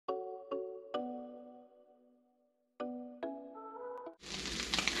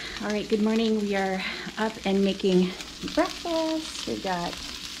All right, good morning. We are up and making breakfast. We've got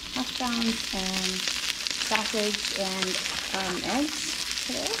hash browns and sausage and eggs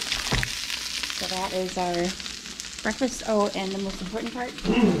today. So that is our breakfast. Oh, and the most important part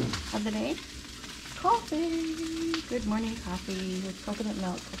of the day, coffee. Good morning coffee with coconut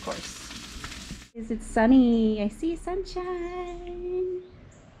milk, of course. Is it sunny? I see sunshine.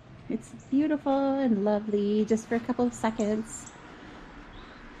 It's beautiful and lovely just for a couple of seconds.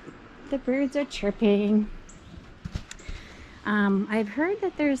 The birds are chirping. I've heard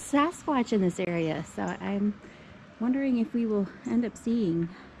that there's sasquatch in this area, so I'm wondering if we will end up seeing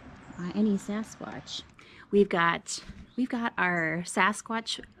any sasquatch. We've got our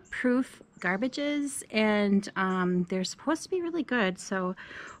Sasquatch proof garbages, and they're supposed to be really good, so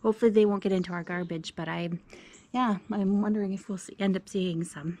hopefully they won't get into our garbage, but I'm wondering if we'll end up seeing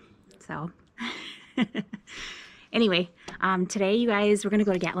some. So anyway, today, you guys, we're gonna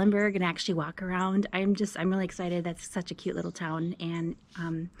go to Gatlinburg and actually walk around. I'm really excited. That's such a cute little town, and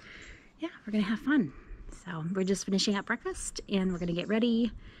yeah, we're gonna have fun. So we're just finishing up breakfast, and we're gonna get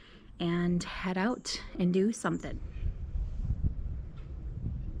ready and head out and do something.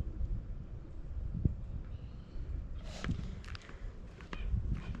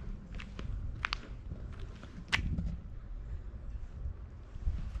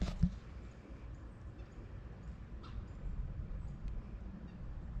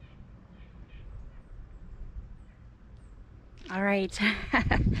 All right,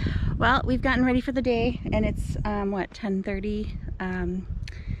 well, we've gotten ready for the day, and it's what, 10:30.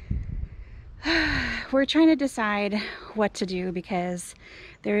 We're trying to decide what to do because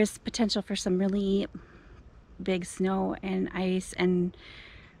there is potential for some really big snow and ice and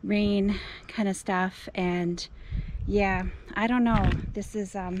rain kind of stuff, and yeah, I don't know. This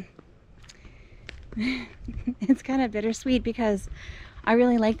is it's kind of bittersweet because I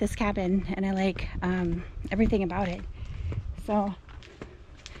really like this cabin and I like everything about it. So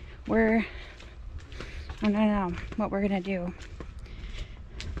I don't know what we're gonna do.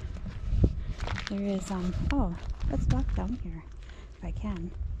 There is oh, let's walk down here if I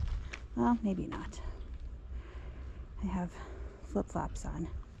can. Well, maybe not. I have flip-flops on.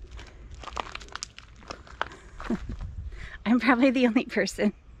 I'm probably the only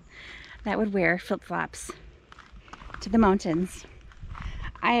person that would wear flip-flops to the mountains.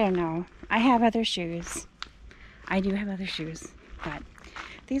 I don't know. I have other shoes. I do have other shoes, but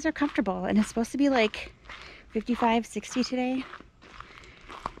these are comfortable, and it's supposed to be like 55, 60 today,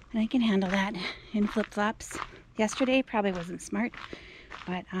 and I can handle that in flip-flops. Yesterday probably wasn't smart,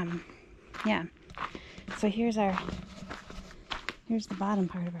 but yeah. So here's the bottom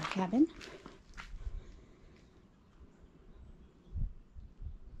part of our cabin.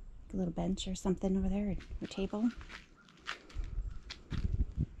 A little bench or something over there, or table.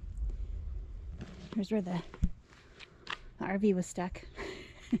 Here's where the RV was stuck.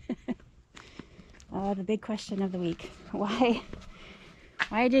 Oh, the big question of the week. Why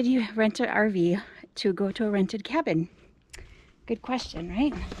did you rent an RV to go to a rented cabin? Good question,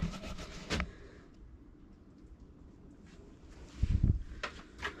 right?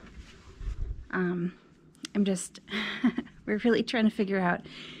 We're really trying to figure out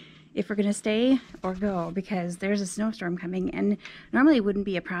if we're gonna stay or go, because there's a snowstorm coming, and normally it wouldn't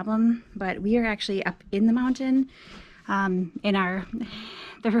be a problem, but we are actually up in the mountain.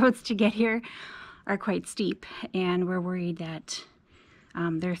 The roads to get here are quite steep, and we're worried that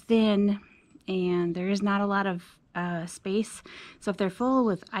they're thin and there is not a lot of space. So if they're full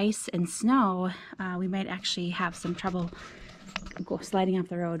with ice and snow, we might actually have some trouble sliding off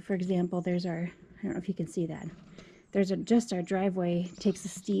the road. For example, there's I don't know if you can see that. Just our driveway takes a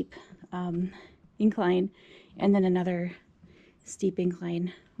steep incline, and then another steep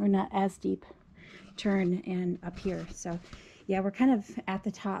incline, or not as steep, turn, and up here. So yeah, we're kind of at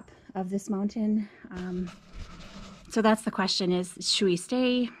the top of this mountain. So that's the question, is should we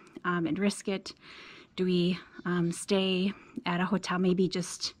stay and risk it? Do we stay at a hotel maybe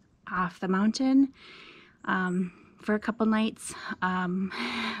just off the mountain for a couple nights,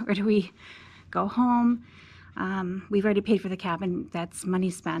 or do we go home? We've already paid for the cabin. That's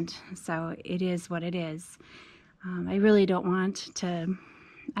money spent, so it is what it is. I really don't want to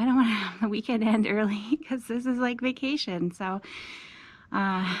have the weekend end early, because this is like vacation. So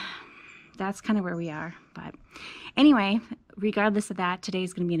that's kind of where we are. But anyway, regardless of that,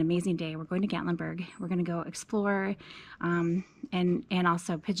 today's going to be an amazing day. We're going to Gatlinburg. We're going to go explore, and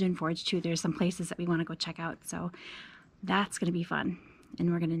also Pigeon Forge too. There's some places that we want to go check out. So that's going to be fun,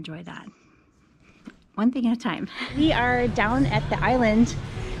 and we're going to enjoy that. One thing at a time. We are down at the island.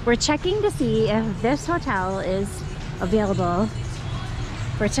 We're checking to see if this hotel is available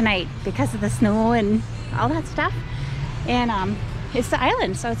for tonight because of the snow and all that stuff. And it's the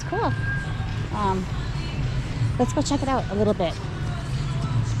island, so it's cool. Let's go check it out a little bit.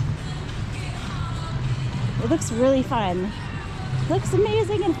 It looks really fun. It looks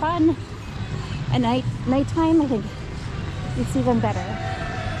amazing and fun. At nighttime, I think it's even better.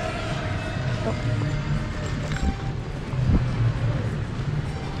 Oh.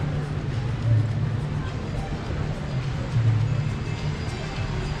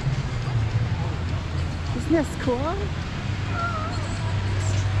 Isn't this cool?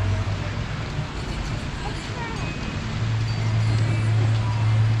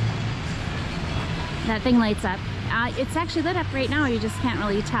 That thing lights up. It's actually lit up right now, you just can't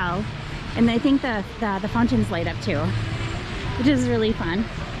really tell. And I think the fountains light up too, which is really fun.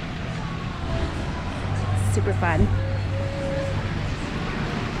 Super fun.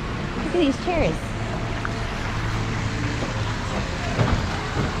 Look at these chairs.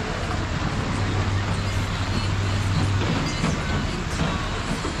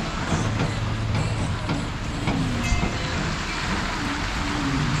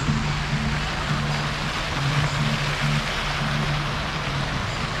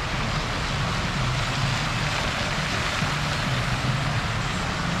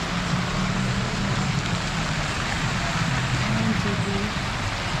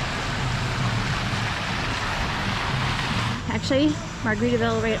 Actually,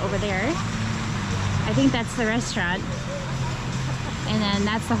 Margaritaville right over there. I think that's the restaurant. And then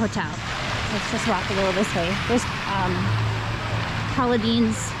that's the hotel. Let's just walk a little this way. There's Paula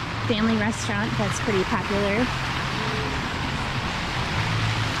Dean's family restaurant that's pretty popular.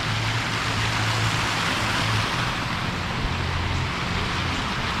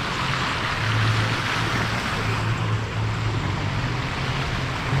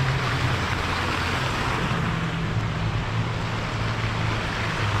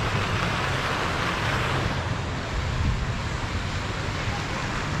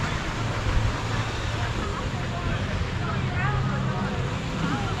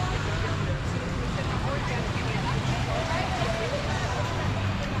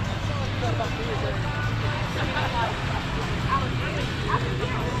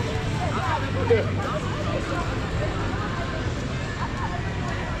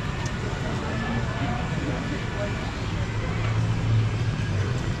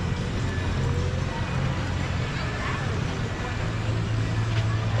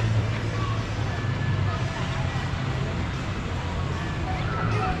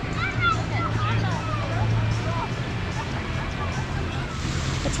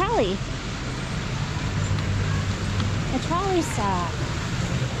 Trolley. A trolley stop.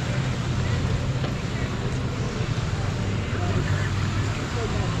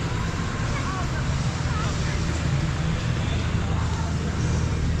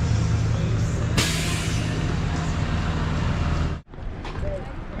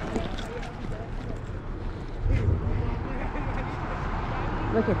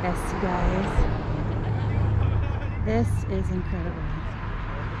 Look at this, you guys. This is incredible.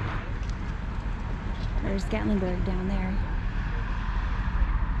 There's Gatlinburg down there.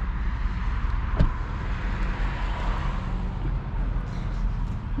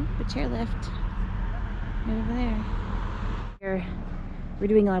 Oop, a chairlift right over there. We're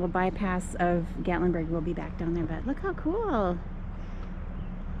doing a little bypass of Gatlinburg. We'll be back down there, but look how cool.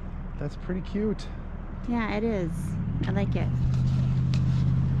 That's pretty cute. Yeah, it is. I like it.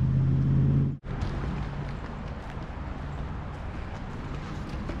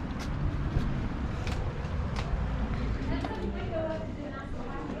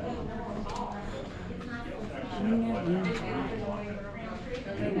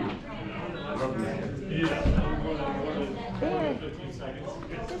 Bear.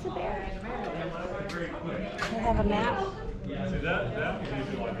 There's a bear. They have a map.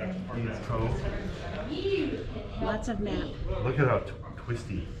 Lots of map. Look at how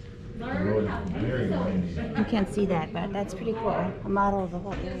twisty. You can't see that, but that's pretty cool. A model of the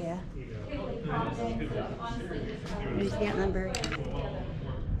whole area. There's Gatlinburg.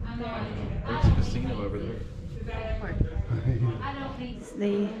 There's a casino over there.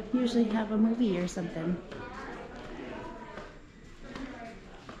 They usually have a movie or something.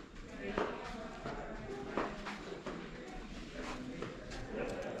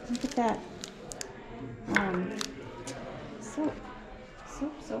 Look at that. Soap.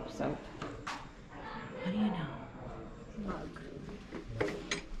 Soap. What do you know? Mug.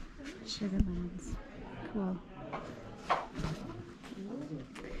 Sugarlands. Cool.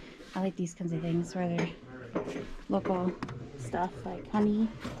 I like these kinds of things where they're local stuff like honey,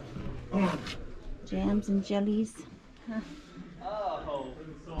 jams and jellies. Huh.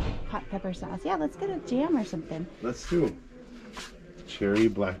 hot pepper sauce. Yeah, let's get a jam or something. Let's do cherry,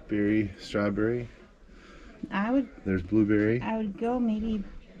 blackberry, strawberry. There's blueberry. I would go maybe,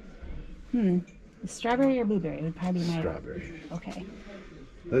 strawberry or blueberry would probably be my... Strawberry. Okay.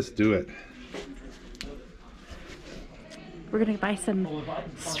 Let's do it. We're gonna buy some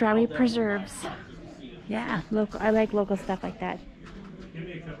strawberry preserves. Yeah, local. I like local stuff like that.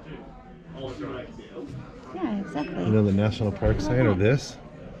 Yeah, exactly. You know the national park sign or this?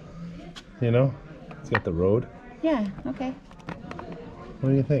 You know, it's got the road. Yeah. Okay. What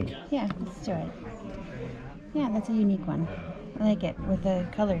do you think? Yeah, let's do it. Yeah, that's a unique one. I like it with the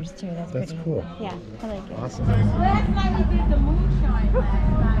colors too. That's pretty. Cool. Yeah, I like it. Awesome. Last night we did the moonshine last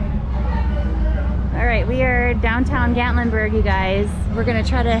night. All right, we are downtown Gatlinburg, you guys. We're gonna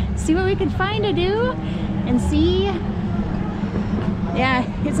try to see what we can find to do and see. Yeah,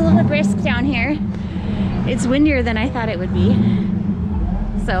 it's a little brisk down here. It's windier than I thought it would be.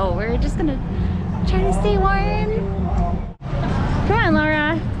 So we're just gonna try to stay warm. Come on,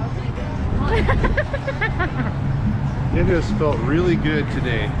 Laura. It just felt really good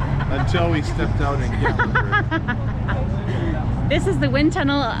today until we stepped out in Gatlinburg. This is the wind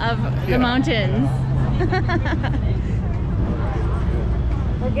tunnel of the mountains.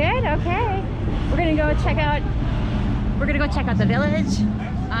 We're good? Okay. We're gonna go check out the village,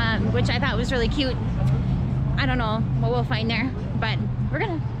 which I thought was really cute. I don't know what we'll find there, but we're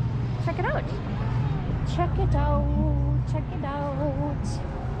gonna check it out. Check it out. Check it out.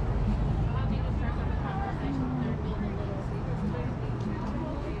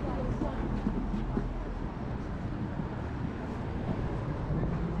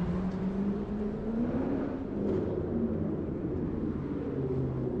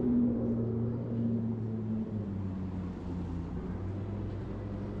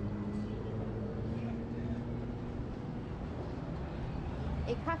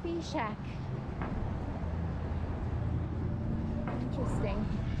 A coffee shack. Interesting.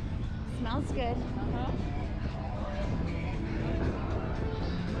 Smells good. Wow.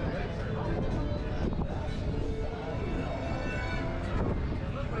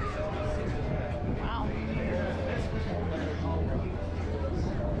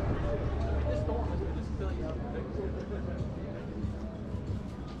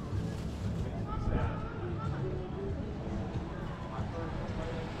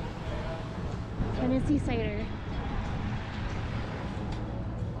 Tennessee cider.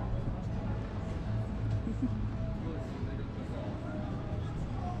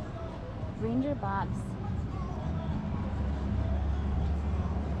 Ranger Bob's.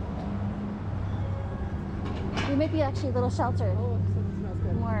 We might be actually a little sheltered. Oh, so it smells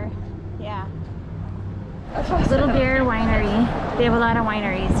good. More, yeah. Little Beer Winery. They have a lot of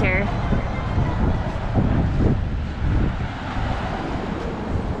wineries here.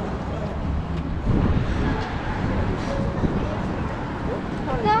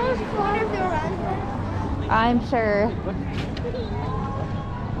 I'm sure.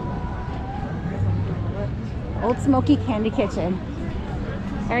 Old Smoky Candy Kitchen.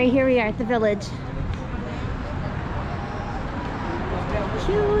 All right, here we are at the village.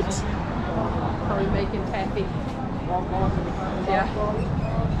 Cute. Probably making taffy. Yeah.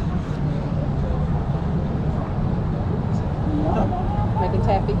 Making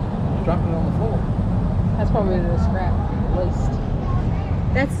taffy. Dropping it on the floor. That's probably the scrap waste.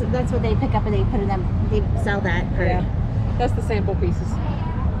 That's what they pick up and they put in them. They sell that for. Yeah. That's the sample pieces.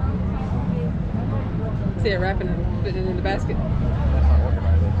 See it wrapping it, putting it in the basket. That's not working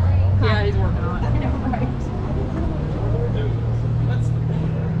either. Yeah, he's working on it.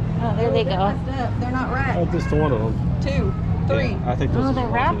 Oh, there they go. They're not wrapped. Oh, just one of them. 2, 3. Yeah, I think those Oh, are they're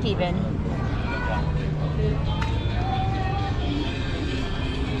the wrapped ones. even.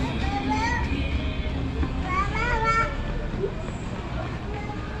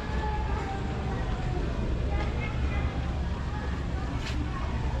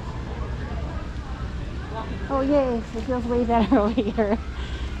 Oh yay, it feels way better over here.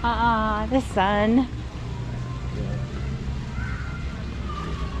 The sun.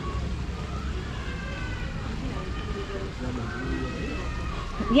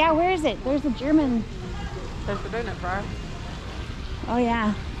 Yeah, where is it? There's a German. There's the donut fryer. Oh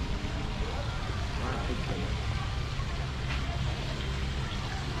yeah.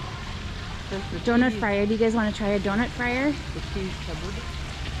 There's the Donut cheese, fryer. Do you guys want to try a donut fryer? The cheese cupboard.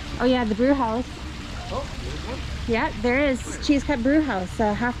 Oh yeah, the brew house. Oh, there's one. Yeah, there is Cheese Cup Brew House,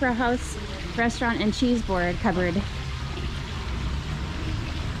 a Hofbrau House restaurant and cheese board cupboard.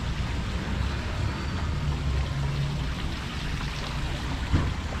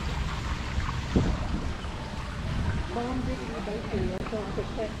 Bomb Diggity Bakery. That's not what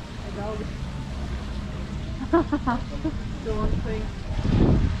it's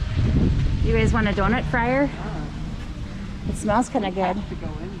You guys want a donut fryer? It smells kind of good. To go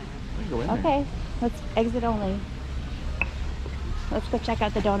in there. Go in there. Okay, let's exit only. Let's go check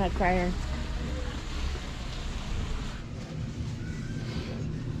out the donut fryer.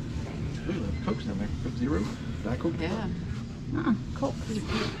 Ooh, the Coke's down there. Coke Zero. Diet Coke. Yeah. Cool.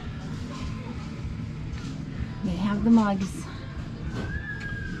 They have the mugs.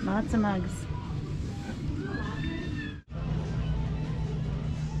 Lots of mugs.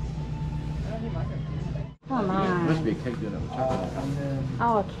 Come Must on. be a cake doing it with chocolate.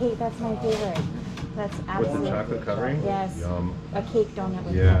 Oh, a cake. That's my favorite. That's With the absolutely. chocolate covering? Yes. Yum. A cake donut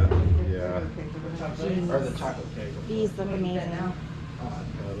with Yeah, chocolate. yeah. Or the chocolate cake. These look amazing.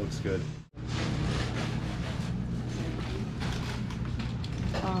 That looks good.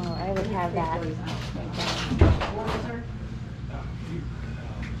 Oh, I would have that.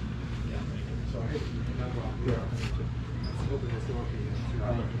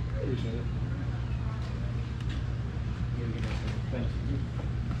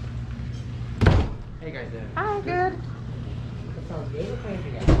 Hey guys, there. Hi, good.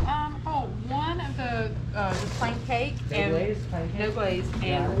 One of the plain cake and no glaze,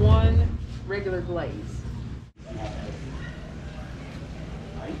 and one regular glaze.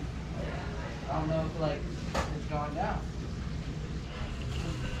 I don't know if like it's gone down.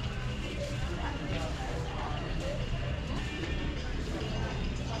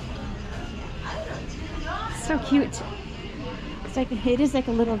 So cute. It's like, it is like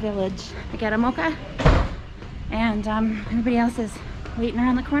a little village. I got a mocha, and everybody else is waiting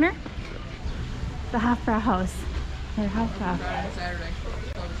around the corner. The Hofbrau house. Or Hofbrau. Saturday.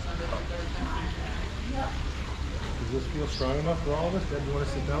 Does this feel strong enough for all of us? Deb, you want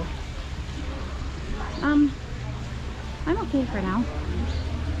to sit down? I'm okay for now.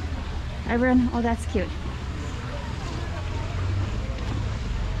 Everyone, oh, that's cute.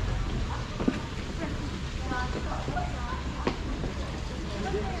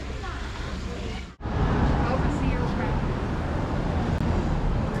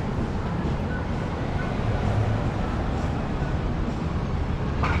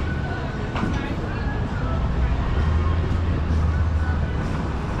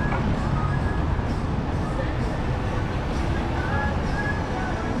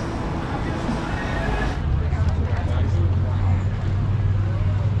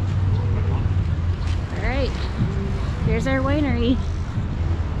 Here's our winery.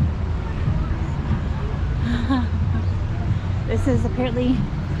 This is apparently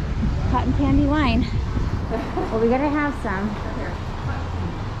cotton candy wine. Well, we gotta have some.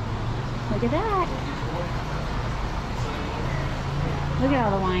 Look at that. Look at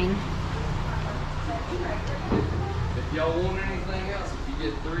all the wine. If y'all want anything else, if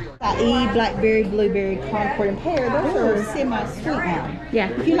you get 3. Blackberry, blueberry, concord, and pear. Those are semi-sweet now. Yeah.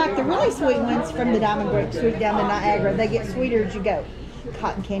 If you like the really sweet ones from the Diamond Grape Sweet down to Niagara, they get sweeter as you go.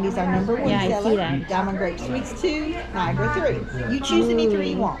 Cotton candy's our number one Yeah, I see seller. that. Diamond Grape Sweets 2, Niagara 3. You choose any 3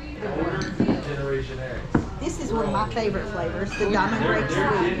 you want. Generation X. This is one of my favorite flavors, the Diamond Grape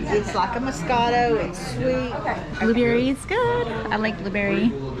Sweet. It's like a Moscato, it's sweet. Blueberry is good. I like blueberry.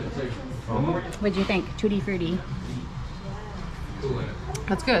 What'd you think? Tutti frutti.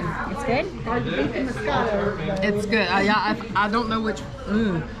 That's good. It's good? Hard to beat the Moscato. It's good. I don't know which.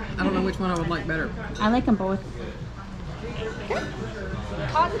 I don't know which one I would like better. I like them both.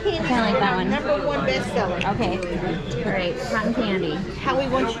 Cotton candy Kinda like that one. number one bestseller. Okay. All right. Cotton candy. How we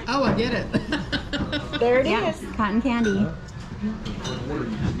want you. Oh, I get it. There it Yeah. is. Cotton candy.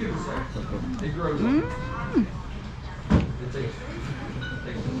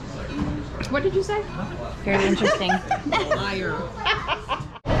 What did you say? Very interesting. Liar.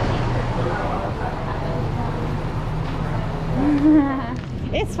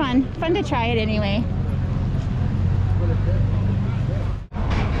 It's fun. Fun to try it anyway.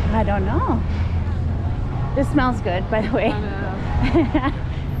 I don't know. This smells good, by the way.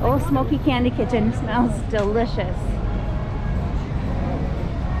 Old Smoky Candy Kitchen smells delicious.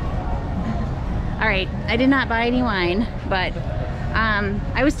 All right, I did not buy any wine, but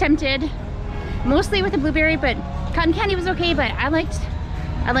I was tempted, mostly with the blueberry, but cotton candy was okay. But I liked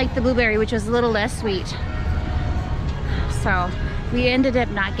the blueberry, which was a little less sweet. So we ended up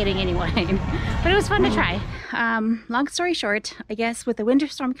not getting any wine, but it was fun to try. Long story short, I guess with the winter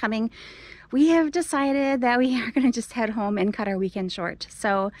storm coming, we have decided that we are going to just head home and cut our weekend short.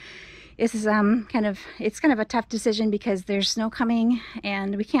 So this is kind of a tough decision because there's snow coming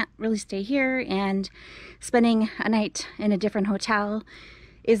and we can't really stay here, and spending a night in a different hotel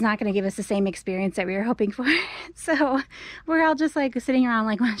is not going to give us the same experience that we were hoping for. So we're all just like sitting around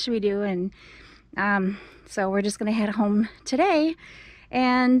like, what should we do? And so we're just going to head home today,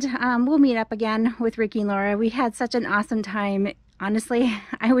 and we'll meet up again with Ricky and Laura. We had such an awesome time. Honestly,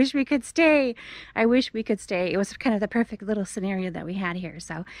 I wish we could stay. I wish we could stay. It was kind of the perfect little scenario that we had here.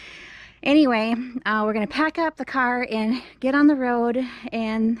 So anyway, we're going to pack up the car and get on the road,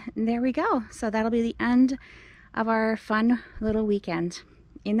 and there we go. So that'll be the end of our fun little weekend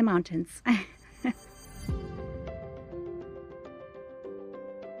in the mountains.